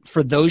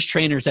for those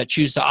trainers that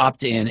choose to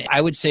opt in,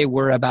 I would say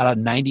we're about a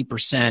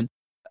 90%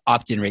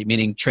 opt-in rate,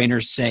 meaning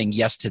trainers saying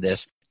yes to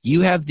this.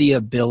 You have the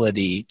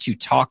ability to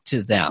talk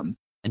to them.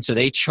 And so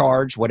they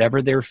charge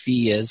whatever their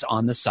fee is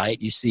on the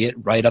site. You see it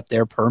right up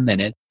there per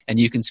minute, and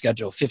you can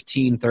schedule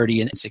 15,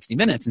 30, and 60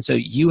 minutes. And so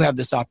you have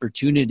this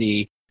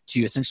opportunity to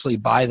essentially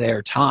buy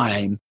their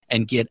time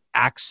and get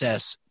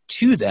access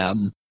to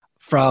them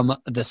from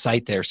the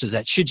site there. So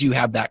that should you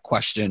have that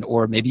question,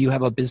 or maybe you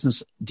have a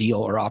business deal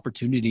or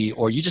opportunity,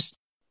 or you just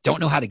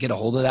don't know how to get a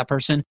hold of that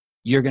person,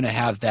 you're going to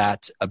have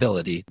that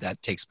ability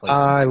that takes place.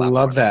 I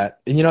love that.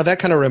 And that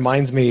kind of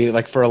reminds me,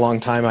 like for a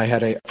long time, I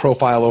had a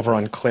profile over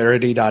on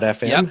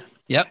clarity.fm.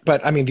 Yep.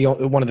 But I mean,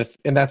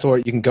 and that's where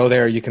you can go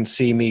there. You can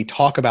see me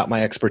talk about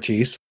my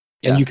expertise,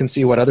 and you can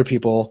see what other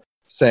people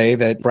say,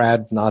 that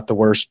Brad's not the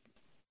worst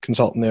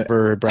consultant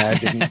ever. Brad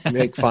didn't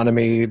make fun of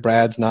me.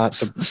 Brad's not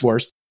the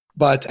worst.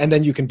 And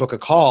then you can book a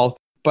call.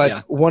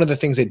 But one of the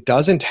things it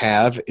doesn't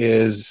have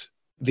is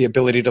the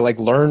ability to like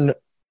learn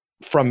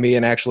from me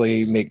and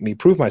actually make me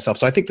prove myself.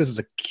 So I think this is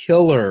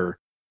a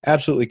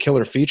absolutely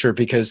killer feature,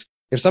 because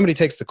if somebody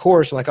takes the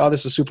course and like, oh,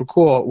 this is super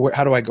cool,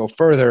 how do I go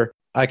further?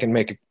 I can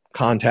make a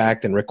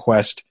contact and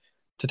request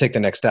to take the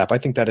next step. I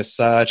think that is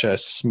such a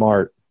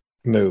smart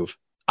move.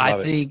 I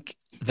think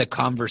the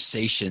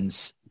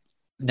conversations,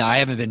 now I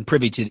haven't been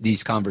privy to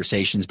these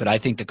conversations, but I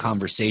think the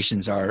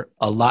conversations are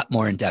a lot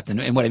more in depth.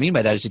 And what I mean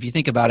by that is if you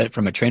think about it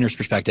from a trainer's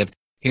perspective,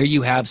 here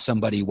you have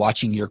somebody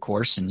watching your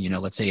course and,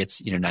 let's say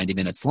it's, 90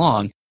 minutes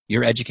long.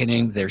 You're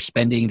educating,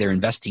 they're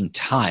investing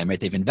time, right?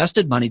 They've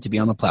invested money to be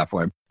on the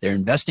platform. They're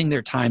investing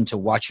their time to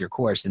watch your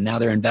course. And now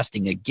they're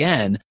investing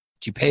again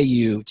to pay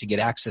you to get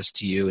access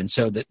to you. And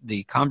so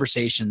the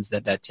conversations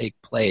that take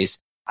place,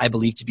 I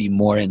believe to be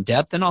more in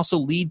depth and also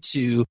lead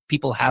to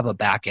people have a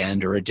back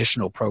end or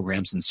additional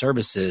programs and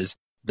services.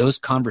 Those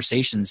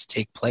conversations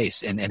take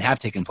place and have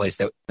taken place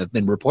that have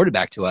been reported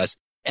back to us.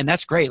 And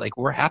that's great. Like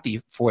we're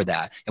happy for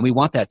that. And we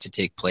want that to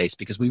take place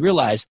because we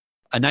realize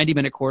a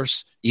 90-minute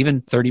course,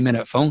 even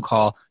 30-minute phone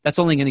call, that's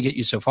only going to get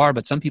you so far.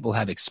 But some people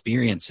have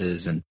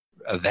experiences and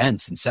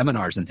events and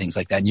seminars and things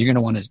like that. And you're going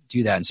to want to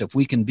do that. And so if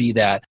we can be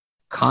that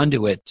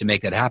conduit to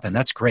make that happen,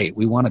 that's great.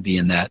 We want to be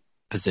in that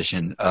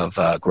position of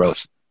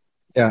growth.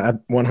 Yeah,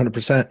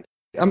 100%.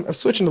 I'm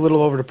switching a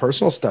little over to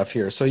personal stuff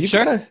here. So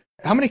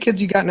how many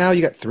kids you got now?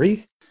 You got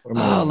 3?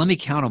 Oh, let me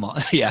count them all.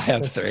 Yeah, I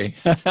have 3.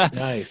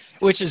 Nice.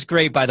 Which is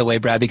great, by the way,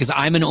 Brad, because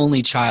I'm an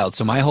only child.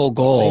 So my whole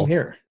goal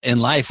in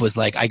life was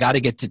like, I got to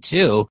get to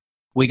 2.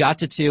 We got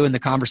to 2 and the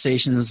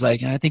conversation was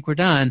like, I think we're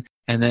done.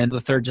 And then the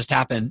 3rd just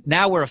happened.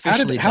 Now we're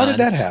officially How done. did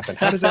that happen?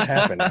 How does that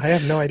happen? I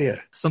have no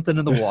idea. Something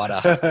in the water.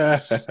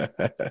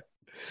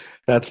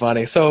 That's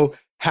funny. So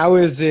how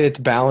is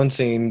it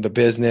balancing the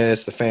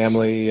business, the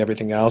family,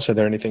 everything else? Are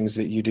there any things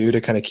that you do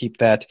to kind of keep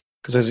that?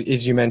 Because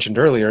as you mentioned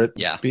earlier,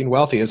 being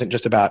wealthy isn't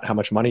just about how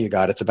much money you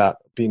got. It's about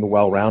being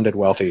well-rounded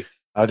wealthy.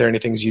 Are there any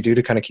things you do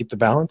to kind of keep the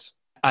balance?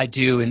 I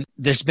do. And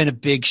there's been a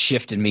big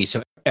shift in me.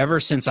 So ever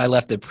since I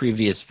left the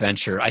previous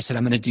venture, I said,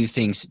 I'm going to do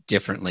things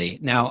differently.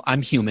 Now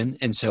I'm human.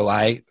 And so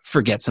I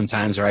forget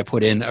sometimes, or I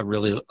put in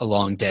a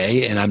long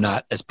day and I'm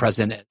not as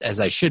present as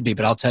I should be,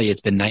 but I'll tell you, it's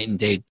been night and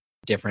day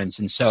difference.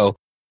 And so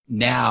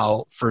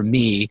now for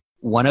me,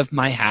 one of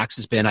my hacks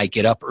has been I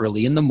get up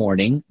early in the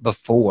morning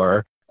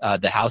before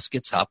the house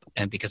gets up,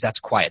 and because that's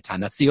quiet time.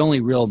 That's the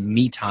only real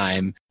me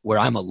time where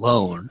I'm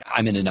alone.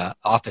 I'm in an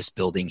office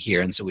building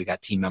here, and so we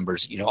got team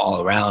members,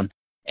 all around.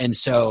 And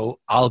so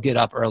I'll get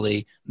up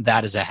early.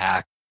 That is a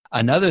hack.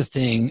 Another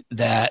thing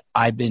that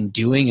I've been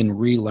doing and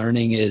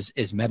relearning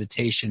is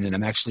meditation, and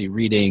I'm actually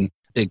reading,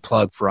 big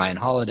plug for Ryan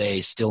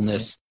Holiday,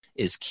 Stillness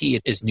is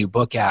Key, his new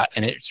book out,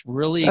 and it's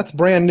really... That's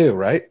brand new,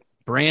 right?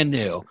 Brand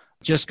new.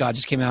 Just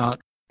came out.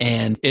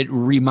 And it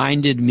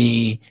reminded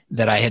me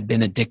that I had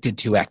been addicted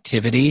to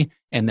activity,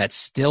 and that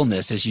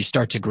stillness, as you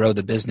start to grow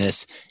the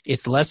business,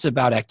 it's less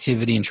about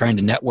activity and trying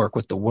to network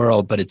with the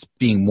world, but it's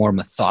being more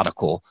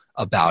methodical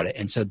about it.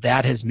 And so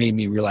that has made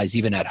me realize,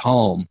 even at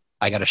home,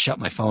 I got to shut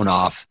my phone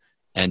off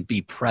and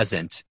be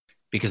present,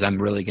 because I'm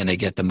really going to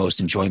get the most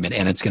enjoyment,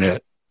 and it's going to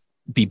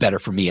be better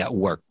for me at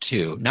work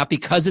too. Not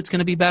because it's going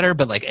to be better,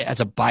 but like as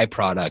a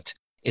byproduct,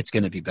 it's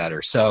going to be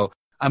better. So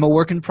I'm a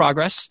work in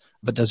progress,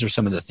 but those are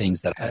some of the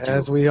things that I do.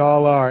 As we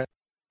all are.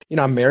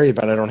 I'm married,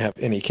 but I don't have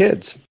any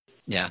kids.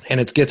 Yeah. And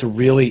it gets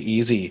really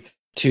easy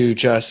to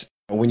just,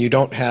 when you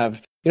don't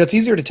have, it's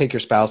easier to take your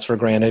spouse for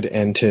granted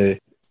and to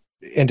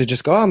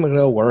just go, I'm going to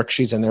go work.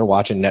 She's in there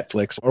watching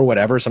Netflix or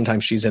whatever.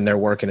 Sometimes she's in there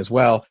working as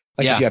well.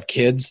 Like if you have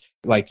kids,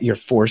 like you're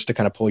forced to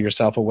kind of pull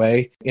yourself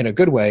away in a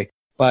good way.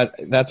 But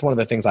that's one of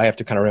the things I have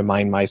to kind of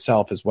remind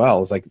myself as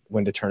well, is like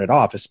when to turn it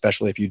off,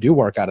 especially if you do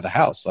work out of the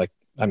house. Like,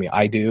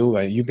 I do.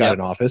 You've got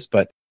an office,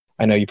 but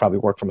I know you probably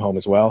work from home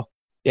as well.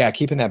 Yeah,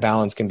 keeping that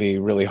balance can be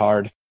really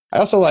hard. I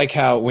also like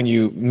how when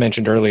you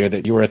mentioned earlier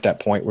that you were at that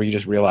point where you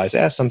just realized,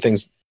 some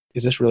things,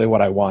 is this really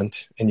what I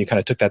want? And you kind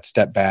of took that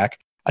step back.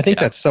 I think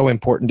that's so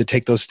important to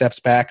take those steps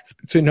back,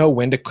 to know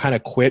when to kind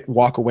of quit,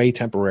 walk away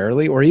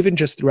temporarily, or even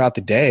just throughout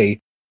the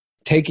day,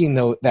 taking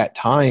that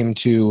time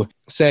to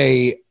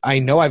say, I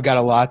know I've got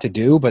a lot to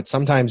do, but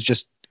sometimes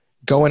just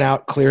going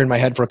out, clearing my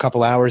head for a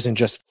couple hours and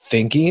just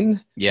thinking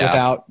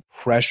without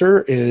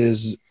pressure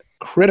is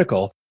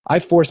critical. I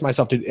forced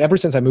myself to, ever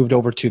since I moved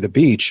over to the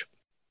beach.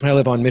 I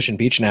live on Mission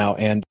Beach now,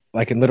 and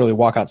I can literally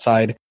walk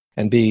outside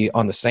and be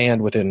on the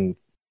sand within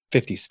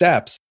 50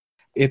 steps.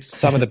 It's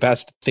some of the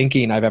best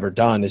thinking I've ever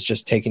done, is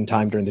just taking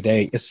time during the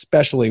day,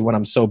 especially when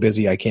I'm so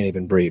busy I can't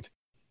even breathe.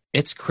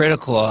 It's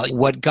critical.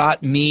 What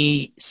got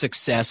me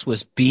success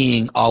was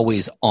being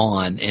always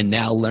on, and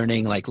now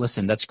learning, like,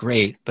 listen, that's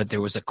great, but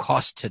there was a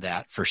cost to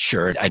that for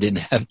sure. I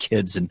didn't have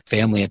kids and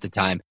family at the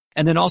time.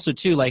 And then also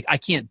too, like, I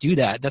can't do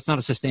that. That's not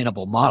a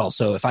sustainable model.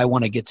 So if I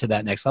want to get to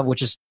that next level,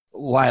 which is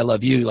why I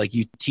love you, like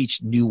you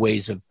teach new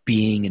ways of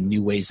being and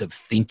new ways of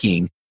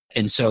thinking.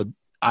 And so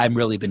I've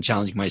really been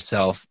challenging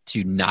myself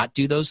to not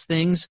do those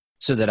things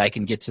so that I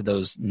can get to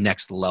those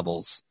next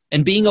levels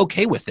and being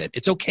okay with it.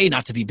 It's okay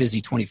not to be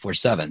busy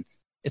 24/7.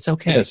 It's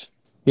okay. It is.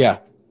 Yeah,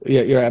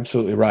 you're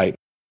absolutely right.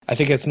 I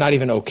think it's not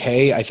even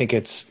okay. I think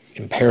it's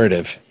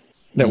imperative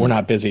that we're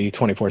not busy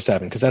 24/7,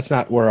 because that's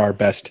not where our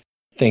best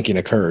thinking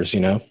occurs,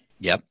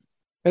 Yep.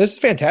 And this is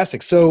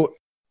fantastic. So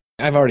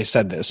I've already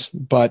said this,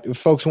 but if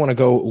folks want to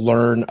go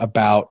learn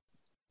about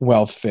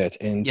WealthFit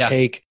and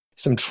take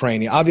some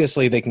training,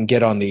 obviously they can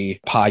get on the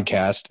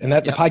podcast, and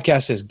that the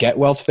podcast is Get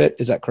WealthFit.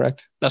 Is that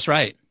correct? That's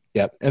right.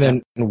 Yep. And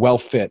then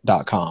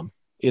wealthfit.com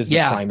is the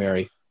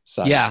primary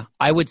site. Yeah.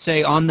 I would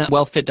say on the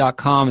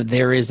wealthfit.com,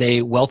 there is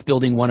a Wealth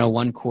Building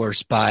 101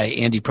 course by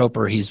Andy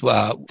Proper. He's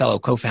a fellow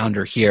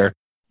co-founder here.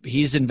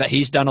 He's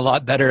done a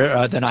lot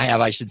better than I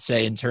have, I should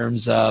say, in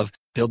terms of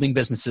building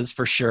businesses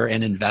for sure,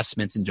 and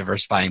investments and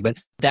diversifying. But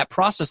that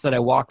process that I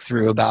walk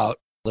through about,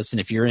 listen,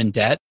 if you're in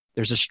debt,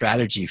 there's a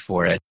strategy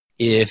for it.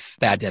 If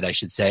bad debt, I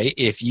should say.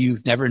 If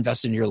you've never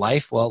invested in your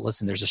life, well,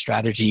 listen, there's a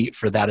strategy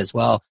for that as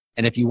well.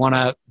 And if you want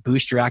to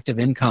boost your active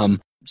income,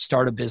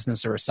 start a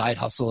business or a side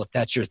hustle, if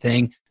that's your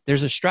thing,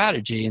 there's a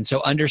strategy. And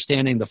so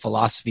understanding the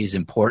philosophy is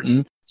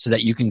important so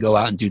that you can go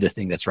out and do the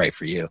thing that's right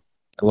for you.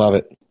 I love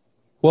it.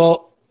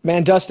 Well,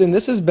 man, Dustin,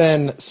 this has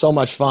been so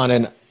much fun.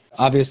 And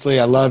obviously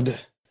I loved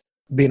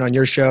being on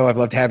your show. I've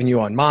loved having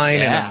you on mine.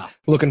 Yeah. And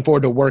looking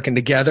forward to working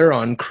together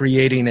on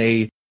creating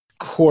a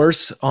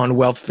course on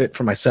WealthFit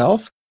for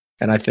myself.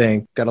 And I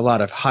think got a lot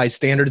of high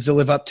standards to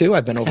live up to.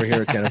 I've been over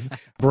here kind of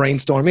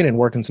brainstorming and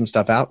working some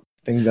stuff out,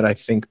 things that I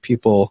think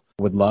people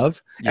would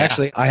love. Yeah.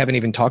 Actually, I haven't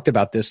even talked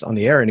about this on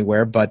the air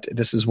anywhere, but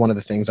this is one of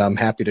the things I'm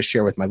happy to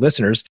share with my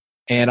listeners.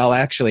 And I'll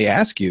actually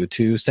ask you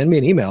to send me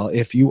an email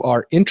if you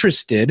are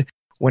interested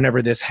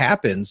whenever this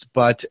happens.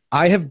 But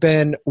I have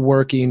been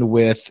working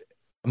with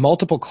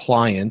multiple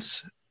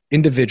clients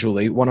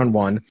individually,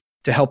 one-on-one,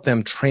 to help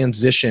them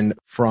transition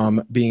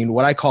from being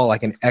what I call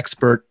like an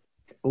expert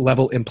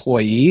level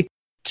employee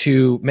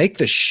to make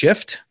the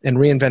shift and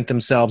reinvent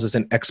themselves as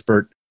an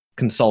expert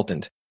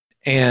consultant.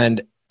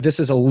 And this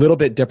is a little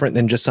bit different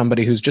than just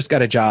somebody who's just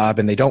got a job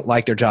and they don't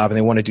like their job and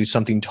they want to do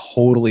something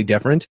totally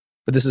different.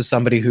 But this is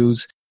somebody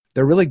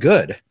they're really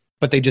good,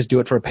 but they just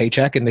do it for a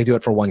paycheck and they do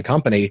it for one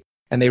company.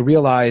 And they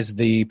realize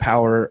the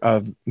power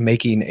of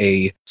making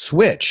a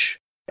switch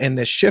and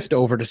this shift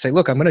over to say,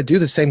 look, I'm going to do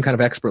the same kind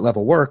of expert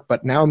level work,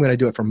 but now I'm going to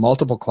do it for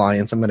multiple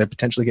clients. I'm going to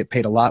potentially get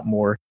paid a lot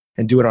more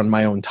and do it on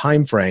my own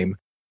time frame.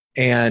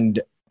 And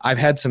I've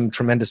had some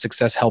tremendous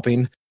success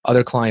helping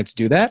other clients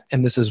do that.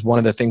 And this is one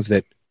of the things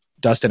that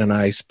Dustin and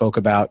I spoke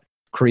about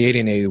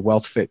creating a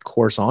WealthFit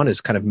course on,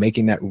 is kind of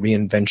making that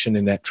reinvention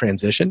and that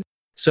transition.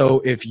 So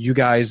if you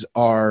guys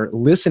are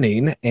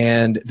listening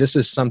and this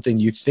is something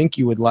you think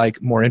you would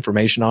like more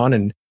information on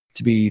and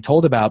to be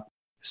told about,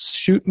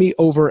 shoot me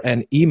over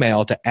an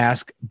email to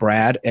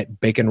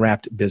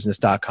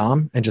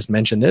askbrad@baconwrappedbusiness.com and just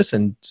mention this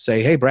and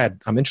say, hey,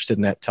 Brad, I'm interested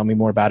in that. Tell me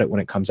more about it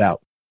when it comes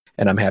out.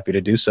 And I'm happy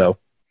to do so.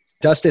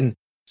 Dustin,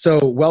 so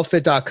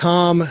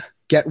wealthfit.com,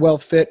 Get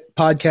WealthFit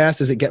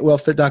podcast. Is it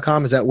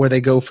getwealthfit.com? Is that where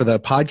they go for the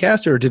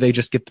podcast, or do they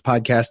just get the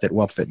podcast at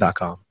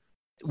wealthfit.com?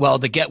 Well,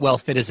 the Get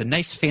WealthFit is a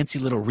nice fancy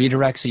little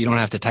redirect, so you don't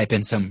have to type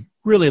in some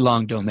really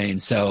long domain.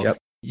 So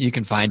you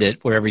can find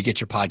it wherever you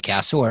get your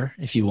podcasts, or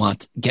if you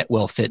want,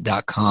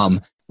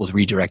 getwealthfit.com will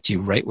redirect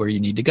you right where you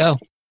need to go.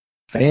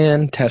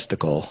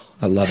 Fantastical.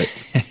 I love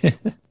it.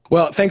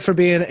 Well, thanks for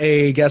being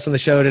a guest on the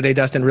show today,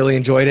 Dustin. Really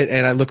enjoyed it,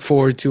 and I look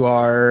forward to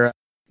our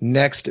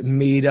next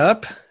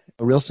meetup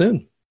real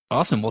soon.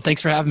 Awesome. Well,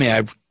 thanks for having me.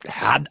 I've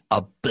had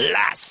a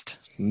blast.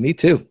 Me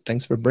too.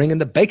 Thanks for bringing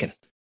the bacon.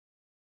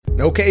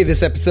 Okay,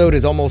 this episode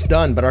is almost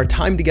done, but our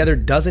time together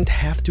doesn't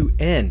have to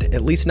end,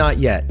 at least not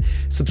yet.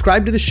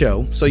 Subscribe to the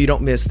show so you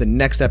don't miss the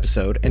next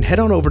episode, and head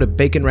on over to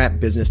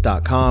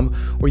baconwrappedbusiness.com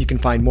where you can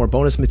find more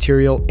bonus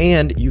material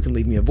and you can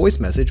leave me a voice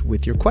message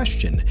with your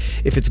question.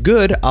 If it's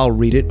good, I'll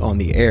read it on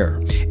the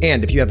air.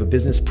 And if you have a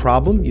business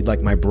problem you'd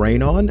like my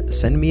brain on,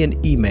 send me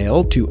an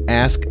email to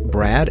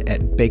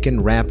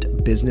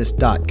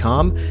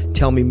askbrad@baconwrappedbusiness.com.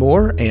 Tell me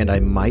more, and I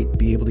might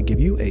be able to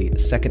give you a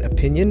second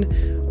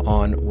opinion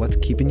on what's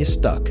keeping you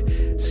stuck.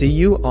 See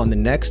you on the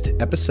next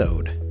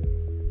episode.